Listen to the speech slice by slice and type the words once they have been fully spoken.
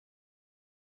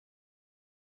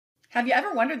Have you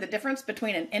ever wondered the difference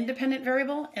between an independent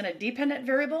variable and a dependent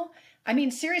variable? I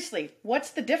mean, seriously,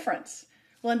 what's the difference?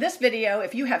 Well, in this video,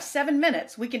 if you have 7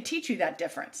 minutes, we can teach you that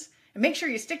difference. And make sure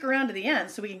you stick around to the end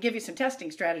so we can give you some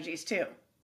testing strategies too.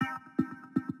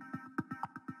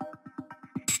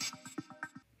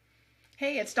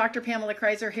 Hey, it's Dr. Pamela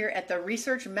Kreiser here at the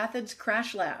Research Methods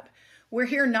Crash Lab. We're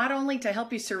here not only to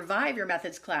help you survive your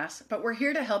methods class, but we're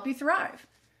here to help you thrive.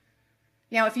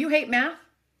 Now, if you hate math,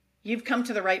 you've come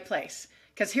to the right place,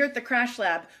 because here at the Crash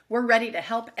Lab, we're ready to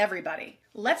help everybody.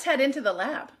 Let's head into the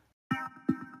lab.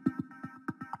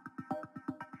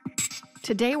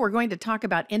 Today, we're going to talk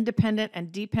about independent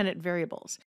and dependent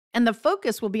variables, and the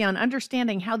focus will be on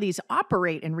understanding how these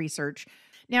operate in research.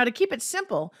 Now, to keep it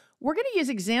simple, we're going to use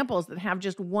examples that have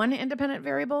just one independent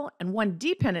variable and one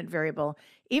dependent variable,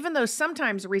 even though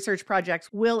sometimes research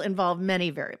projects will involve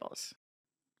many variables.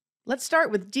 Let's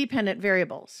start with dependent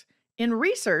variables. In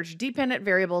research, dependent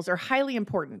variables are highly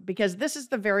important because this is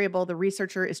the variable the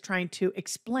researcher is trying to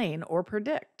explain or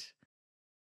predict.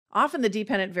 Often the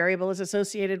dependent variable is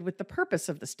associated with the purpose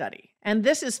of the study, and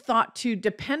this is thought to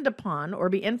depend upon or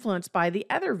be influenced by the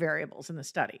other variables in the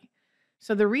study.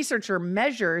 So the researcher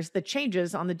measures the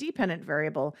changes on the dependent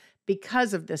variable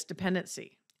because of this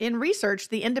dependency. In research,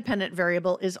 the independent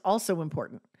variable is also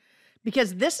important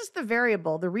because this is the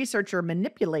variable the researcher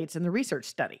manipulates in the research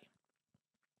study.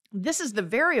 This is the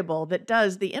variable that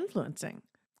does the influencing.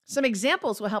 Some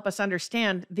examples will help us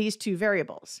understand these two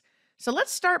variables. So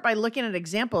let's start by looking at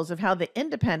examples of how the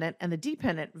independent and the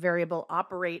dependent variable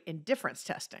operate in difference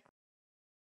testing.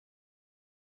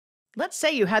 Let's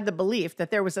say you had the belief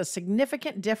that there was a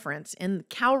significant difference in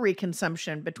calorie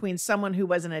consumption between someone who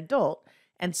was an adult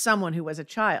and someone who was a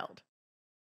child.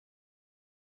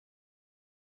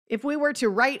 If we were to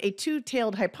write a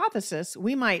two-tailed hypothesis,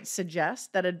 we might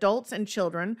suggest that adults and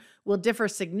children will differ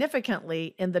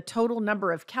significantly in the total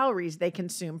number of calories they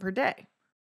consume per day.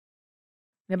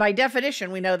 Now, by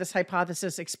definition, we know this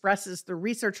hypothesis expresses the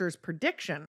researcher's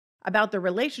prediction about the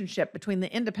relationship between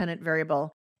the independent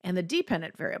variable and the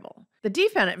dependent variable. The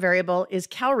dependent variable is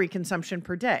calorie consumption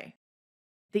per day.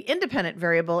 The independent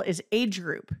variable is age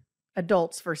group,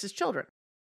 adults versus children.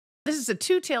 This is a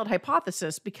two-tailed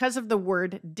hypothesis because of the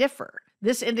word differ.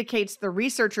 This indicates the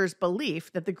researcher's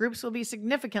belief that the groups will be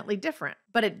significantly different,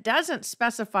 but it doesn't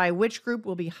specify which group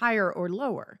will be higher or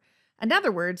lower. In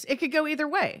other words, it could go either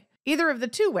way, either of the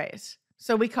two ways,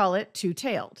 so we call it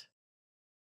two-tailed.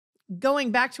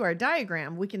 Going back to our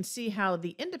diagram, we can see how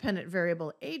the independent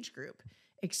variable age group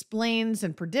explains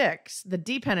and predicts the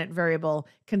dependent variable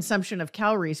consumption of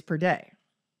calories per day.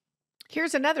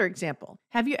 Here's another example.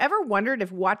 Have you ever wondered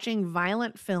if watching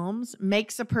violent films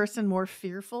makes a person more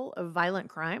fearful of violent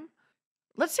crime?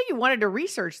 Let's say you wanted to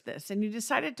research this and you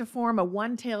decided to form a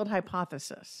one-tailed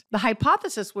hypothesis. The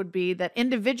hypothesis would be that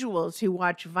individuals who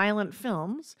watch violent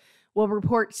films will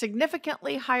report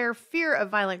significantly higher fear of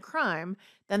violent crime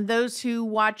than those who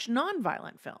watch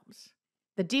nonviolent films.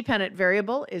 The dependent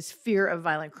variable is fear of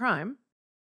violent crime,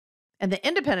 and the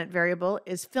independent variable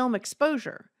is film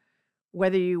exposure,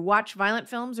 whether you watch violent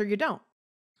films or you don't.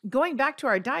 Going back to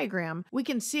our diagram, we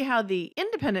can see how the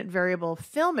independent variable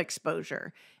film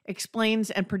exposure explains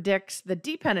and predicts the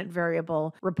dependent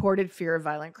variable reported fear of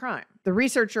violent crime. The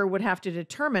researcher would have to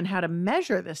determine how to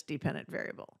measure this dependent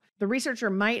variable. The researcher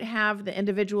might have the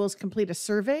individuals complete a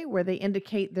survey where they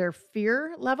indicate their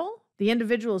fear level. The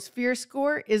individual's fear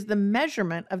score is the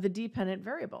measurement of the dependent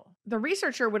variable. The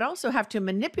researcher would also have to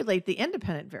manipulate the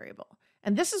independent variable.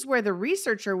 And this is where the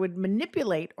researcher would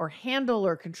manipulate or handle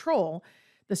or control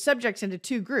the subjects into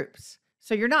two groups.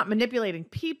 So you're not manipulating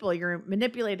people, you're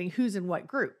manipulating who's in what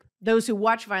group, those who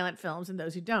watch violent films and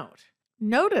those who don't.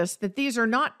 Notice that these are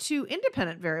not two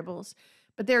independent variables,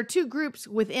 but there are two groups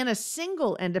within a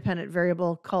single independent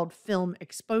variable called film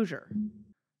exposure.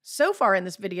 So far in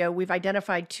this video, we've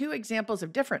identified two examples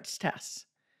of difference tests.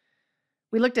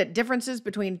 We looked at differences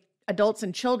between adults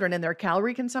and children in their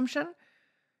calorie consumption,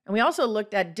 and we also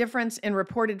looked at difference in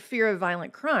reported fear of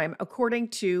violent crime according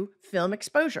to film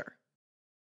exposure.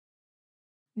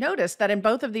 Notice that in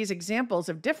both of these examples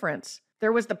of difference,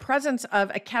 there was the presence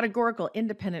of a categorical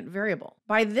independent variable.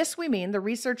 By this we mean the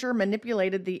researcher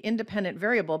manipulated the independent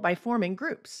variable by forming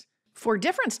groups. For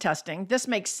difference testing, this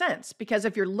makes sense because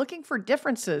if you're looking for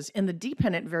differences in the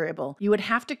dependent variable, you would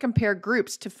have to compare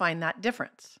groups to find that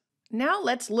difference. Now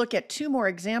let's look at two more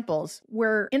examples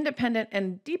where independent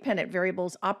and dependent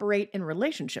variables operate in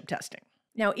relationship testing.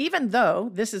 Now, even though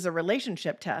this is a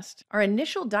relationship test, our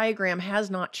initial diagram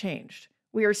has not changed.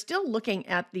 We are still looking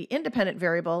at the independent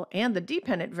variable and the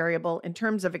dependent variable in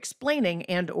terms of explaining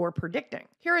and/or predicting.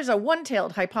 Here is a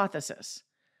one-tailed hypothesis.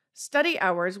 study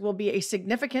hours will be a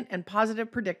significant and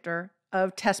positive predictor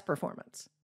of test performance.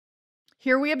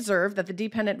 Here we observe that the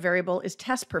dependent variable is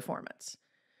test performance.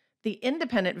 The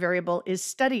independent variable is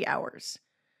study hours.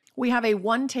 We have a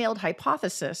one-tailed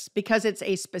hypothesis because it's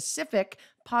a specific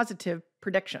positive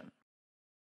prediction.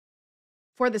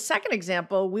 For the second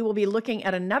example, we will be looking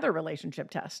at another relationship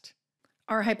test.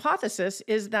 Our hypothesis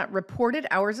is that reported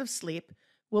hours of sleep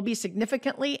will be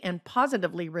significantly and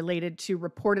positively related to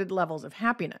reported levels of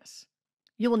happiness.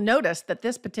 You will notice that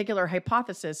this particular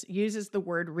hypothesis uses the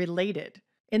word related.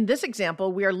 In this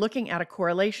example, we are looking at a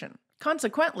correlation.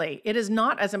 Consequently, it is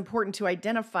not as important to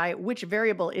identify which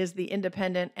variable is the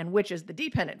independent and which is the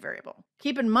dependent variable.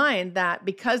 Keep in mind that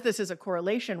because this is a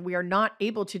correlation, we are not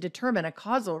able to determine a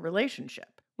causal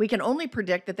relationship. We can only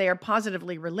predict that they are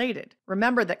positively related.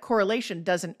 Remember that correlation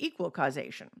doesn't equal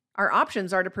causation. Our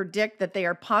options are to predict that they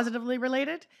are positively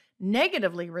related,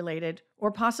 negatively related, or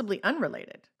possibly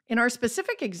unrelated. In our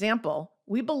specific example,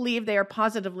 we believe they are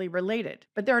positively related,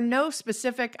 but there are no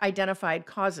specific identified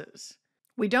causes.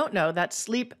 We don't know that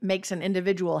sleep makes an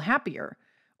individual happier,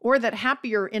 or that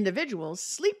happier individuals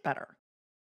sleep better.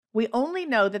 We only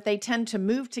know that they tend to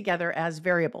move together as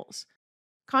variables.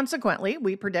 Consequently,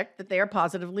 we predict that they are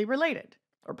positively related,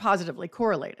 or positively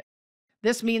correlated.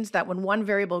 This means that when one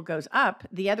variable goes up,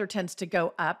 the other tends to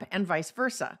go up, and vice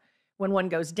versa. When one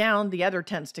goes down, the other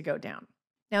tends to go down.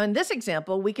 Now, in this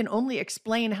example, we can only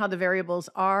explain how the variables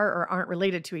are or aren't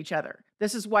related to each other.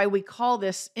 This is why we call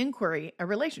this inquiry a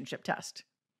relationship test.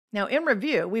 Now, in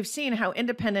review, we've seen how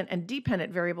independent and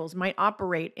dependent variables might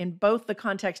operate in both the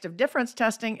context of difference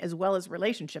testing as well as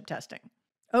relationship testing.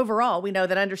 Overall, we know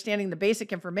that understanding the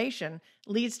basic information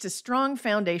leads to strong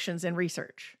foundations in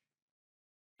research.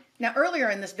 Now, earlier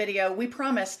in this video, we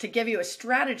promised to give you a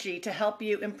strategy to help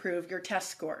you improve your test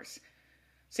scores.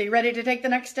 So you ready to take the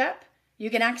next step? You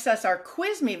can access our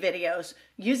Quiz Me videos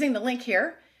using the link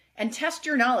here and test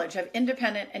your knowledge of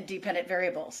independent and dependent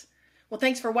variables. Well,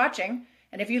 thanks for watching.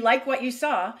 And if you like what you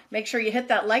saw, make sure you hit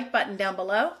that like button down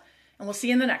below, and we'll see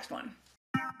you in the next one.